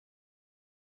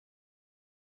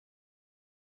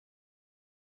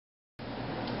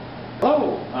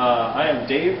I am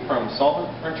Dave from Solvent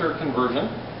Printer Conversion,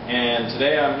 and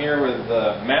today I'm here with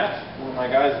Matt, one of my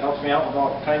guys that helps me out with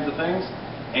all kinds of things,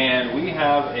 and we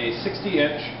have a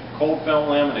 60-inch cold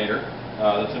film laminator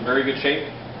that's in very good shape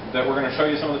that we're going to show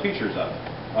you some of the features of.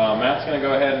 Matt's going to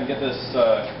go ahead and get this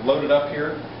loaded up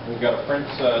here. We've got a print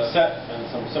set and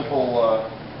some simple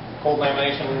cold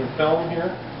lamination film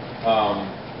here.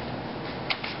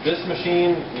 This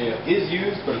machine is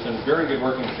used, but it's in very good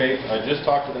working shape. I just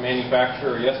talked to the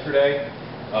manufacturer yesterday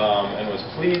and was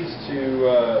pleased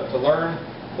to learn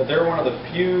that they're one of the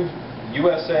few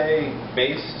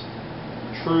USA-based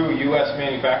true US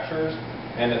manufacturers,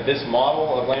 and that this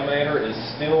model of laminator is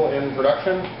still in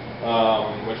production,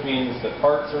 which means that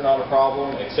parts are not a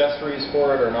problem, accessories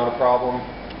for it are not a problem.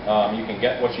 You can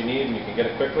get what you need and you can get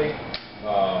it quickly.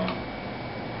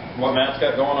 What Matt's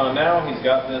got going on now, he's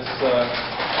got this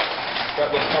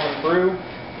coming through.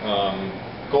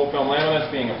 Cold film laminate's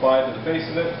being applied to the face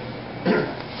of it.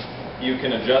 You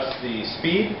can adjust the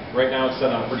speed. Right now it's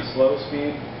set on a pretty slow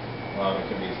speed. It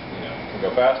can be, can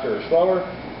go faster or slower.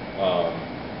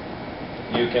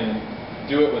 You can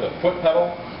do it with a foot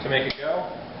pedal to make it go.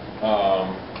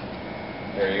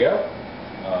 There you go.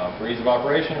 For ease of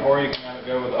operation, or you can have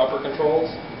it go with upper controls.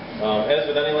 As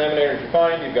with any laminator you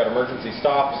find, you've got emergency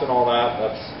stops and all that.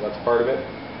 That's part of it.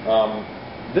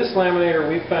 This laminator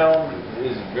we found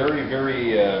is very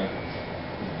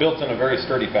built in a very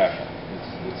sturdy fashion.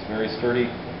 It's very sturdy.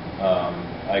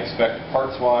 I expect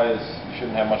parts-wise you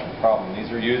shouldn't have much of a problem. These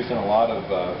are used in a lot of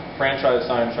franchise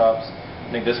sign shops.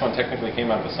 I think this one technically came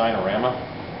out of a Signorama.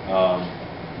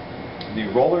 The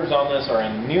rollers on this are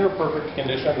in near perfect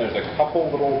condition. There's a couple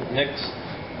little nicks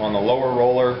on the lower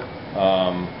roller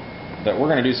that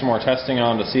we're going to do some more testing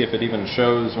on to see if it even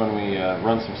shows when we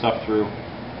run some stuff through.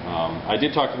 I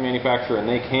did talk to the manufacturer, and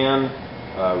they can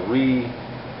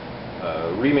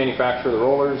remanufacture the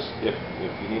rollers if you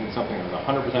needed something that was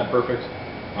 100% perfect.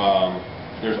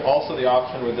 There's also the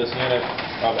option with this unit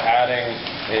of adding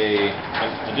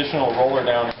an additional roller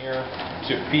down here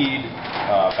to feed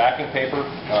backing paper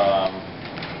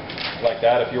like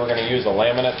that if you were going to use a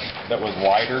laminate that was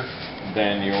wider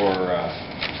than your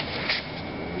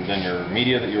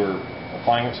media that you were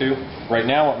applying it to. Right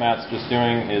now what Matt's just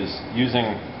doing is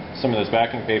using some of this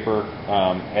backing paper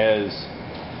as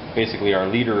basically our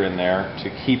leader in there to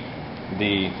keep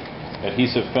the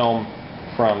adhesive film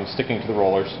from sticking to the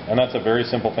rollers, and that's a very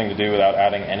simple thing to do without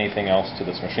adding anything else to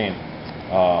this machine.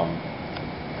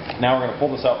 Now we're going to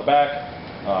pull this out the back,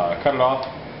 cut it off,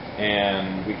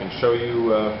 and we can show you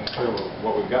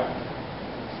what we've got.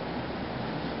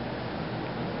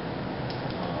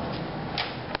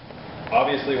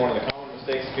 Obviously, one of the common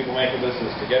mistakes people make with this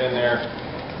is to get in there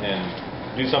and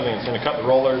do something that's going to cut the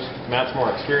rollers. Matt's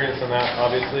more experienced in that,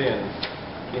 obviously, and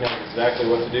he knows exactly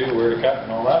what to do, where to cut,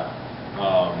 and all that.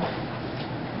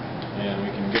 And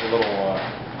we can get a little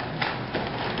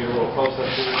close up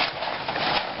here.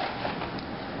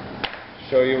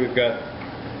 Show you we've got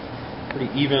pretty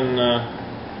even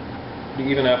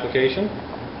application.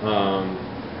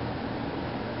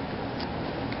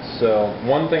 So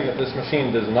one thing that this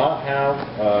machine does not have,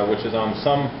 which is on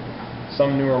some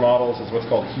newer models, is what's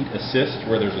called heat assist,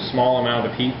 where there's a small amount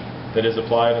of heat that is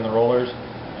applied in the rollers.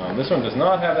 This one does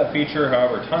not have that feature.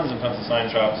 However, tons and tons of sign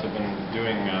shops have been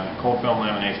doing cold film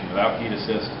lamination without heat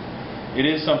assist. It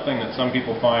is something that some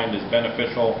people find is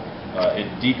beneficial. It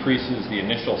decreases the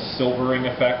initial silvering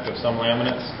effect of some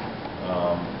laminates,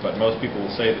 but most people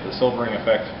will say that the silvering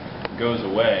effect goes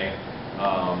away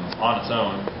on its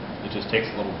own. It just takes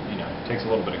a little, takes a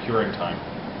little bit of curing time.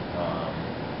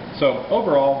 So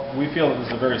overall, we feel that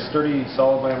this is a very sturdy,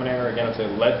 solid laminator. Again, it's a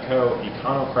Ledco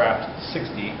Econocraft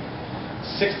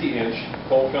 60-inch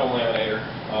cold film laminator.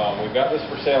 We've got this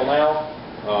for sale now.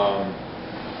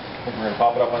 I think we're going to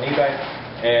pop it up on eBay.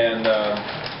 And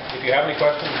if you have any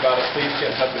questions about it, please get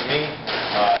in touch with me,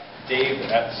 Dave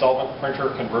at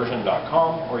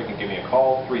solventprinterconversion.com, or you can give me a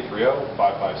call,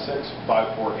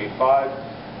 330-556-5485.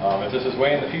 If this is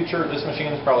way in the future, this machine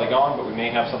is probably gone, but we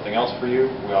may have something else for you.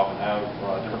 We often have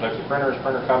different types of printers,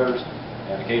 printer cutters,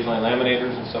 and occasionally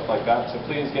laminators and stuff like that. So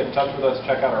please get in touch with us,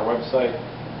 check out our website,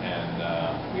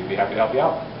 and we'd be happy to help you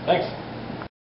out. Thanks.